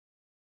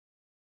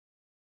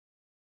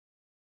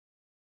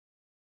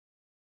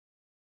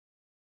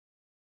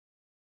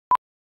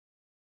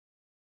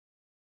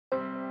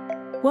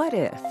What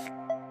if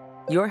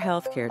your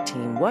healthcare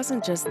team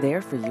wasn't just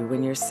there for you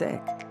when you're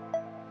sick?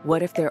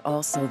 What if they're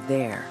also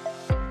there,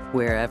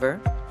 wherever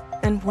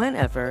and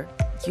whenever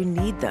you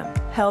need them,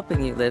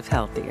 helping you live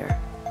healthier?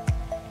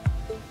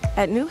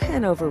 At New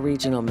Hanover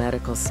Regional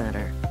Medical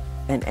Center,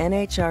 an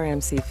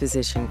NHRMC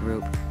physician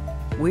group,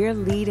 we're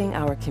leading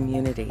our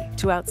community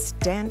to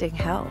outstanding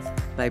health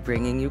by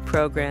bringing you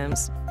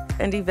programs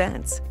and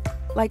events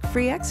like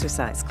free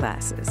exercise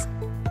classes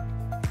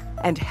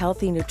and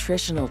healthy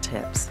nutritional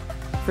tips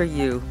for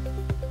you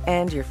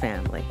and your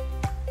family.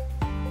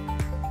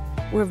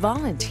 We're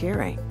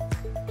volunteering,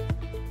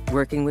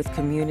 working with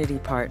community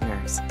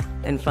partners,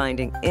 and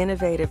finding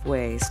innovative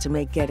ways to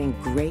make getting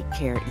great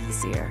care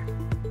easier.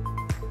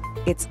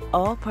 It's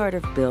all part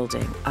of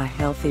building a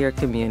healthier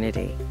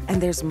community,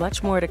 and there's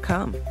much more to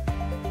come.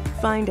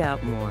 Find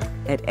out more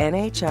at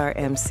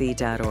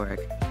nhrmc.org.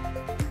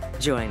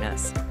 Join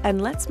us,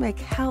 and let's make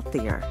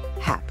healthier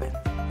happen.